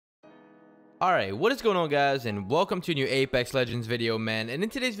Alright, what is going on, guys, and welcome to a new Apex Legends video, man. And in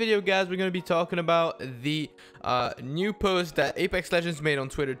today's video, guys, we're going to be talking about the new post that Apex Legends made on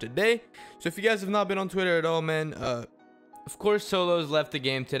Twitter today. So if you guys have not been on Twitter at all, man, of course Solos left the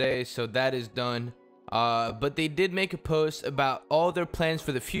game today, so that is done. But they did make a post about all their plans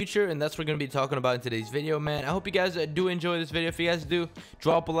for the future, and that's what we're going to be talking about in today's video, man. I hope you guys do enjoy this video. If you guys do,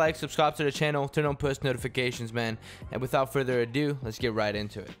 drop a like, subscribe to the channel, turn on post notifications, man. And without further ado, let's get right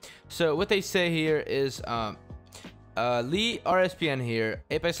into it. So what they say here is Lee RSPN here,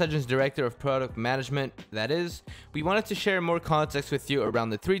 Apex Legends Director of Product Management, that is. We wanted to share more context with you around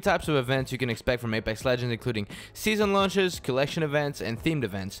the three types of events you can expect from Apex Legends, including season launches, collection events, and themed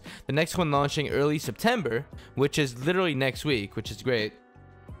events. The next one launching early September, which is literally next week, which is great.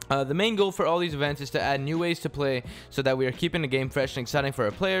 The main goal for all these events is to add new ways to play so that we are keeping the game fresh and exciting for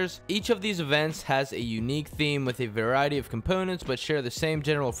our players. Each of these events has a unique theme with a variety of components but share the same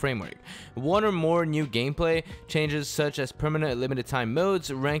general framework. One or more new gameplay changes such as permanent limited time modes,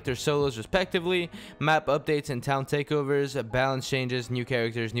 ranked or solos respectively, map updates and town takeovers, balance changes, new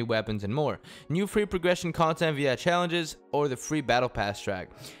characters, new weapons, and more. New free progression content via challenges or the free battle pass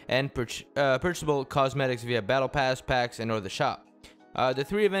track, and purchasable cosmetics via battle pass packs and or the shop. The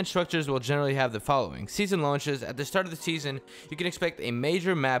three event structures will generally have the following. Season launches. At the start of the season, you can expect a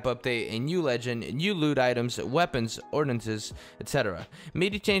major map update, a new legend, new loot items, weapons, ordnances, etc.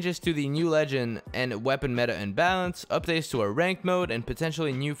 Media changes to the new legend and weapon meta and balance, updates to our ranked mode, and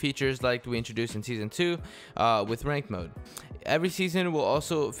potentially new features like we introduced in Season 2 with ranked mode. Every season will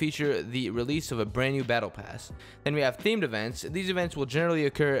also feature the release of a brand new battle pass. Then we have themed events. These events will generally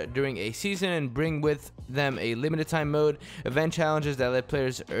occur during a season and bring with them a limited time mode, event challenges that let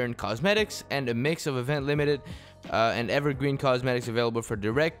players earn cosmetics, and a mix of event limited and evergreen cosmetics available for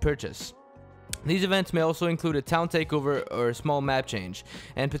direct purchase. These events may also include a town takeover or a small map change,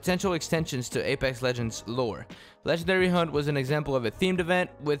 and potential extensions to Apex Legends lore. Legendary Hunt was an example of a themed event,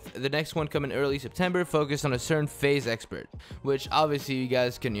 with the next one coming early September, focused on a certain phase expert, which obviously you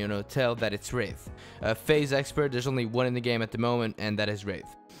guys can, tell that it's Wraith. Phase expert, there's only one in the game at the moment, and that is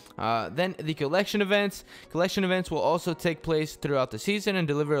Wraith. Then the collection events. Collection events will also take place throughout the season and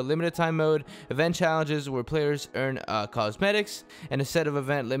deliver a limited time mode, event challenges where players earn cosmetics, and a set of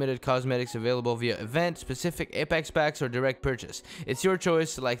event limited cosmetics available via event specific Apex packs or direct purchase. It's your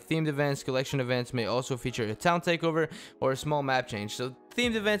choice. Like themed events, collection events may also feature a town takeover or a small map change. So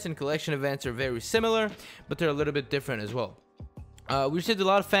themed events and collection events are very similar, but they're a little bit different as well. We received a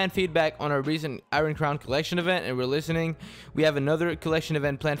lot of fan feedback on our recent Iron Crown collection event, and we're listening. We have another collection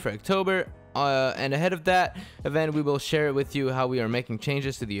event planned for October, and ahead of that event we will share with you how we are making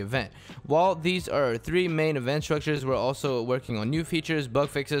changes to the event. While these are our three main event structures, we're also working on new features, bug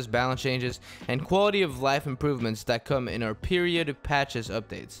fixes, balance changes, and quality of life improvements that come in our period patches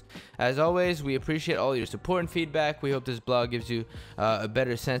updates. As always, we appreciate all your support and feedback. We hope this blog gives you a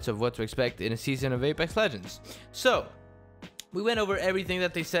better sense of what to expect in a season of Apex Legends. So we went over everything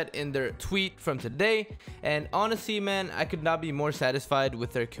that they said in their tweet from today, and honestly, man, I could not be more satisfied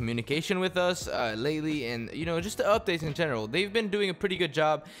with their communication with us lately, and just the updates in general. They've been doing a pretty good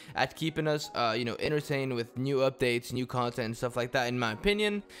job at keeping us entertained with new updates, new content, and stuff like that, in my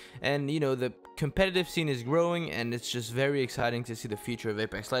opinion. And the competitive scene is growing, and it's just very exciting to see the future of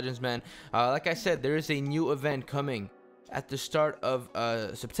Apex Legends, man. Like I said, there is a new event coming at the start of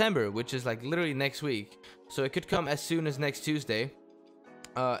September, which is like literally next week, so it could come as soon as next Tuesday,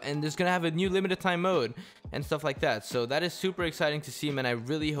 and there's gonna have a new limited time mode and stuff like that. So that is super exciting to see, man. I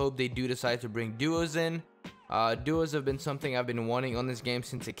really hope they do decide to bring duos in. Duos have been something I've been wanting on this game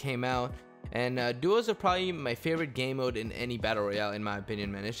since it came out, and duos are probably my favorite game mode in any battle royale, in my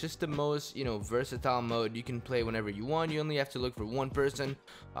opinion, man. It's just the most versatile mode. You can play whenever you want. You only have to look for one person.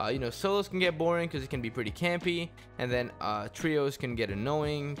 Solos can get boring because it can be pretty campy, and then trios can get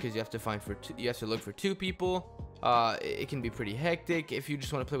annoying because you have to look for two people. It can be pretty hectic if you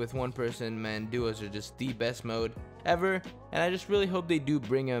just want to play with one person, man. Duos are just the best mode ever, and I just really hope they do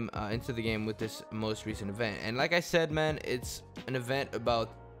bring them into the game with this most recent event. And like I said, man, it's an event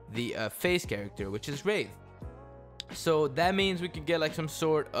about the phase character, which is Wraith. So that means we could get like some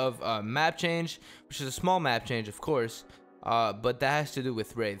sort of map change, which is a small map change, of course, but that has to do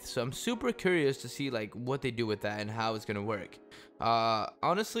with Wraith. So I'm super curious to see like what they do with that and how it's gonna work.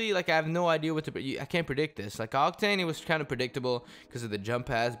 Honestly, like I have no idea I can't predict this. Like Octane, it was kind of predictable because of the jump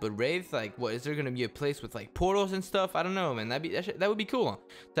pads, but Wraith, like, what is there gonna be a place with like portals and stuff? I don't know, man. That would be cool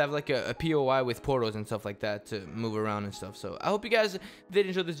to have like a POI with portals and stuff like that to move around and stuff. So I hope you guys did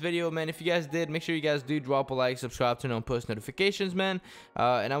enjoy this video, man. If you guys did, make sure you guys do drop a like, subscribe, turn on post notifications, man.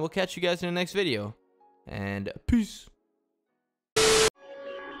 And I will catch you guys in the next video, and peace.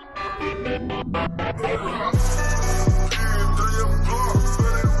 Emojis.